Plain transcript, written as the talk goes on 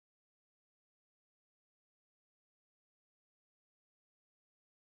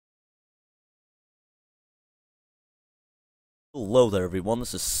Hello there everyone,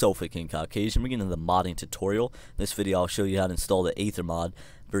 this is Sofa King Caucasian. We're getting into the modding tutorial. In this video I'll show you how to install the Aether mod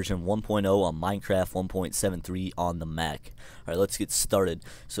version 1.0 on Minecraft 1.73 on the Mac. Alright, let's get started.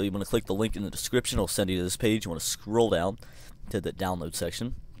 So you want to click the link in the description, it'll send you to this page. You want to scroll down to the download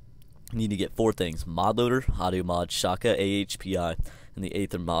section. You need to get four things: mod loader, audio mod, Shaka AHPI, and the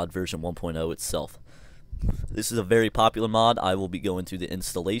Aether mod version 1.0 itself. This is a very popular mod. I will be going through the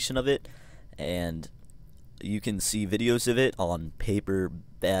installation of it, and you can see videos of it on Paper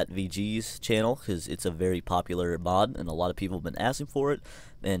Bat VG's channel because it's a very popular mod and a lot of people have been asking for it,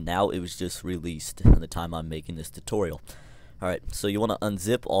 and now it was just released at the time I'm making this tutorial. Alright, so you want to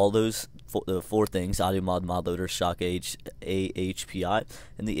unzip all those four things: audio mod, mod loader, Shock AHPI,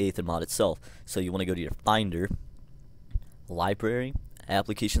 and the Aether mod itself. So you want to go to your Finder, Library,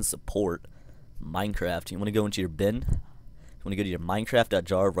 Application Support, Minecraft. You want to go into your bin. You want to go to your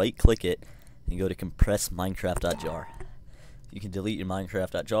Minecraft.jar, right click it, and go to compress Minecraft.jar. You can delete your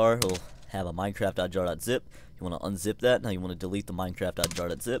Minecraft.jar. It'll have a Minecraft.jar.zip. You want to unzip that. Now you want to delete the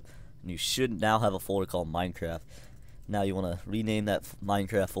Minecraft.jar.zip, and you should now have a folder called Minecraft. Now you want to rename that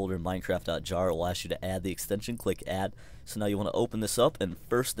Minecraft folder Minecraft.jar. It will ask you to add the extension. Click add. So now you want to open this up, and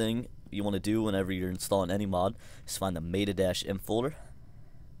first thing you want to do whenever you're installing any mod is find the meta-inf folder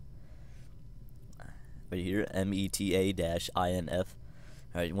right here, meta-inf.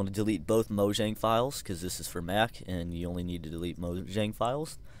 Alright, you want to delete both Mojang files because this is for Mac, and you only need to delete Mojang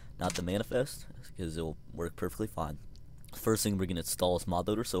files, not the manifest, because it will work perfectly fine. First thing we're going to install is mod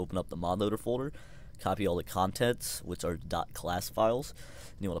loader, so open up the mod loader folder, copy all the contents, which are .class files,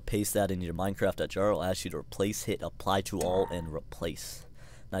 and you want to paste that into your Minecraft.jar. It'll ask you to replace, hit apply to all, and replace.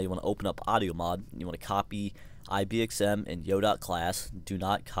 Now you want to open up audio mod. You want to copy IBXM and yo.class. Do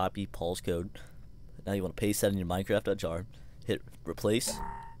not copy Paul's code. Now you want to paste that in your Minecraft.jar. Hit replace.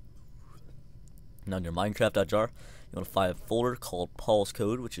 Now in your Minecraft.jar, you want to find a folder called Paul's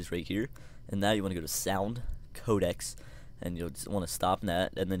code, which is right here. And now you want to go to sound codecs, and you'll want to stop in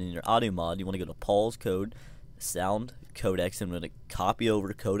that. And then in your audio mod, you want to go to Paul's code, sound codecs, and we're going to copy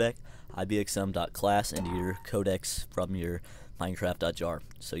over codec ibxm.class into your codecs from your Minecraft.jar.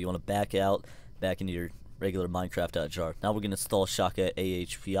 So you want to back into your regular Minecraft.jar. Now we're going to install Shaka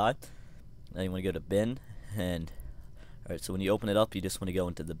AHPI. Now you want to go to bin, and alright, so when you open it up, you just want to go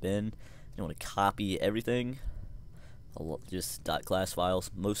into the bin. You want to copy everything, just .class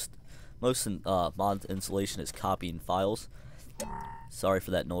files. Most mod installation is copying files. Sorry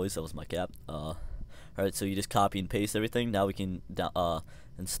for that noise, that was my cat. Alright, so you just copy and paste everything. Now we can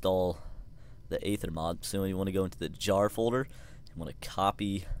install the Aether mod. So you want to go into the jar folder. You want to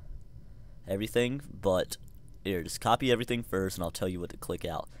copy everything, but here, just copy everything first, and I'll tell you what to click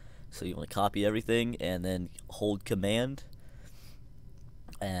out. So you want to copy everything and then hold command,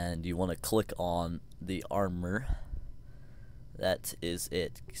 and you want to click on the armor. That is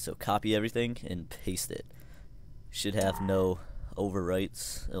it. So copy everything and paste it. Should have no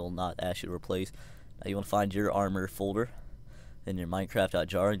overwrites. It will not ask you to replace. Now you want to find your armor folder in your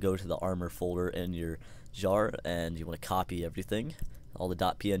Minecraft.jar and go to the armor folder in your jar, and you want to copy everything, all the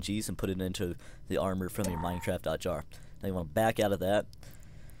 .pngs, and put it into the armor from your Minecraft.jar. Now you want to back out of that,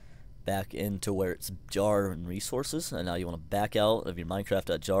 back into where it's jar and resources, and now you want to back out of your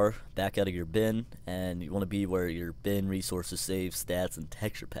Minecraft.jar, back out of your bin, and you want to be where your bin, resources, saves, stats, and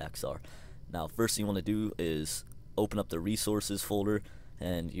texture packs are. Now first thing you want to do is open up the resources folder,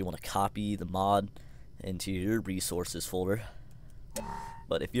 and you want to copy the mod into your resources folder.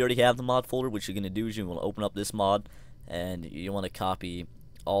 But if you already have the mod folder, what you're going to do is you want to open up this mod, and you want to copy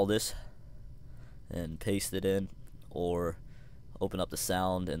all this and paste it in, or open up the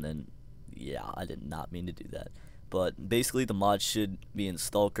sound, and then, yeah, I did not mean to do that. But basically the mod should be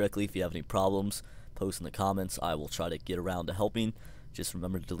installed correctly. If you have any problems, post in the comments. I will try to get around to helping. Just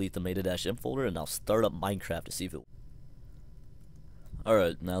remember to delete the meta-inf folder, and I'll start up Minecraft to see if it.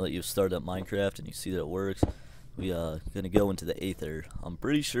 Alright, now that you've started up Minecraft and you see that it works, we are gonna go into the Aether. I'm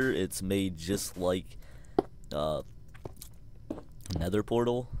pretty sure it's made just like Nether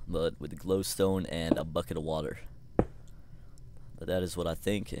portal, but with a glowstone and a bucket of water. But that is what I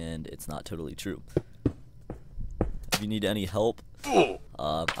think, and it's not totally true. If you need any help,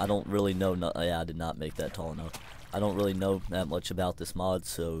 I don't really know. Yeah, I did not make that tall enough. I don't really know that much about this mod,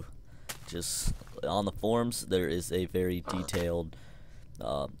 so just on the forums there is a very detailed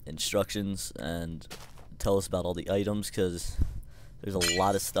instructions and tell us about all the items, because there's a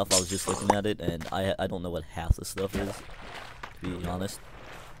lot of stuff. I was just looking at it, and I don't know what half the stuff is, to be honest.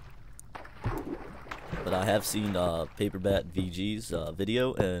 But I have seen Paper Bat VG's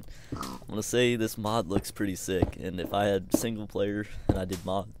video, and I'm gonna say this mod looks pretty sick. And if I had single player and I did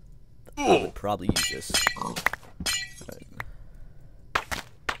mod, I would probably use this. Alright.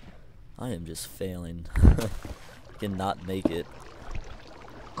 I am just failing. Cannot make it.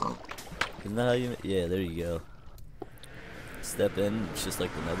 Isn't that how you... Yeah, there you go. Step in, it's just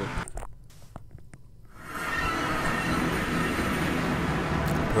like the nether.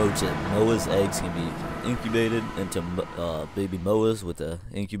 Pro tip, Moa's eggs can be incubated into baby Moas with the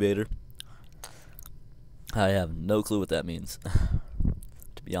incubator. I have no clue what that means,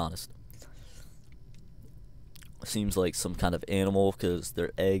 to be honest. Seems like some kind of animal because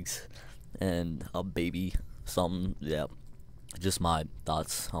they're eggs and a baby something. Yeah, just my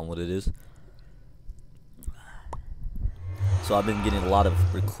thoughts on what it is. So I've been getting a lot of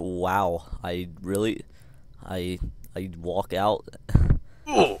wow. I walk out.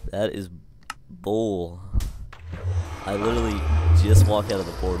 That is bull. I literally just walk out of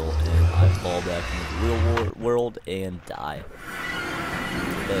the portal and I fall back into the real world and die.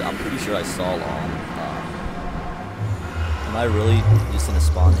 But I'm pretty sure I saw on. Am I really just in a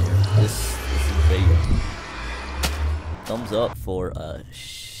spawn here? This is great. Thumbs up for a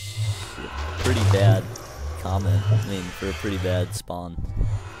pretty bad comment. I mean, for a pretty bad spawn.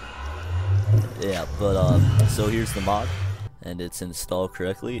 Yeah, but so here's the mod, and it's installed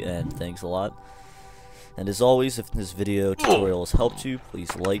correctly, and thanks a lot. And as always, if this video tutorial has helped you,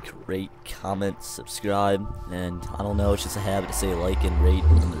 please like, rate, comment, subscribe, and I don't know, it's just a habit to say like and rate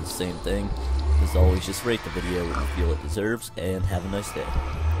and the same thing. As always, just rate the video what you feel it deserves, and have a nice day.